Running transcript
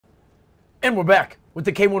And we're back with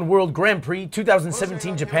the K-1 World Grand Prix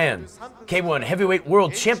 2017 Japan K-1 Heavyweight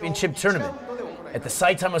World Championship Tournament. At the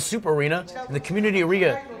Saitama Super Arena, in the community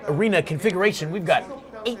arena configuration, we've got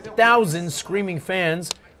 8,000 screaming fans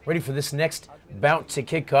ready for this next bout to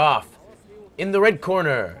kick off. In the red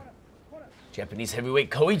corner, Japanese heavyweight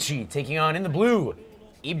Koichi taking on, in the blue,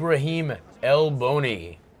 Ibrahim El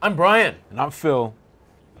Bouni. I'm Brian. And I'm Phil.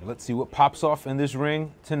 Let's see what pops off in this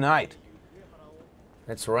ring tonight.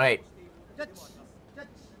 That's right.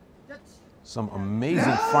 Some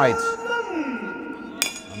amazing fights on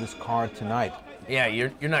this card tonight. Yeah,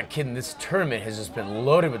 you're not kidding. This tournament has just been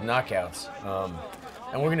loaded with knockouts.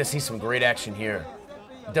 And we're going to see some great action here.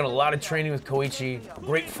 I've done a lot of training with Koichi, a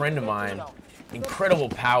great friend of mine. Incredible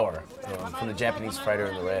power from the Japanese fighter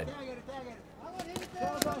in the red. My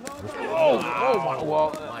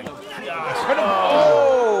gosh.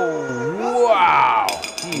 Oh, wow.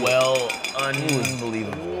 Well,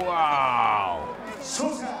 unbelievable. Wow.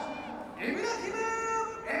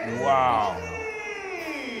 Wow.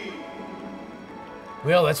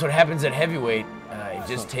 Well, that's what happens at heavyweight. It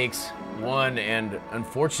just takes one, and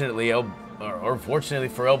unfortunately, fortunately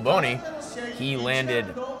for El Bouni, he landed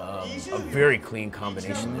a very clean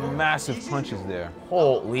combination there. Massive punches there.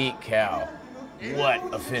 Holy cow.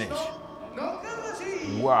 What a finish.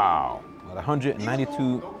 Wow. At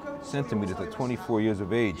 192 centimeters at 24 years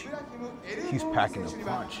of age, he's packing a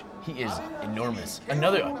punch. He is enormous.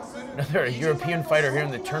 Another European fighter here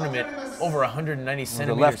in the tournament, over 190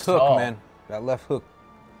 centimeters the left hook, tall. man. That left hook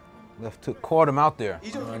caught him out there.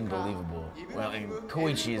 Unbelievable. Well, and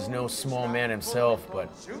Koichi is no small man himself, but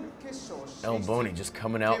El Bouni just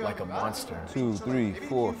coming out like a monster. 2, 3,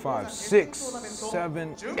 4, 5, 6,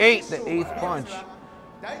 7, 8. The eighth punch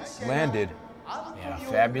landed. Yeah,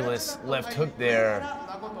 fabulous left hook there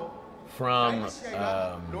from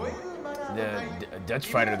the Dutch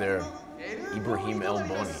fighter there, Ibrahim El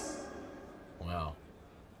Bouni. Wow.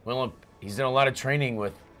 Well, he's done a lot of training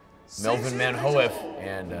with Melvin Manhoef,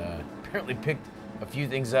 and apparently picked a few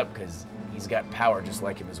things up because he's got power just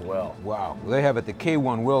like him as well. Wow. They have it the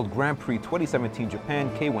K-1 World Grand Prix 2017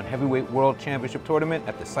 Japan K-1 Heavyweight World Championship Tournament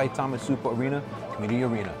at the Saitama Super Arena, Community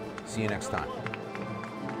Arena. See you next time.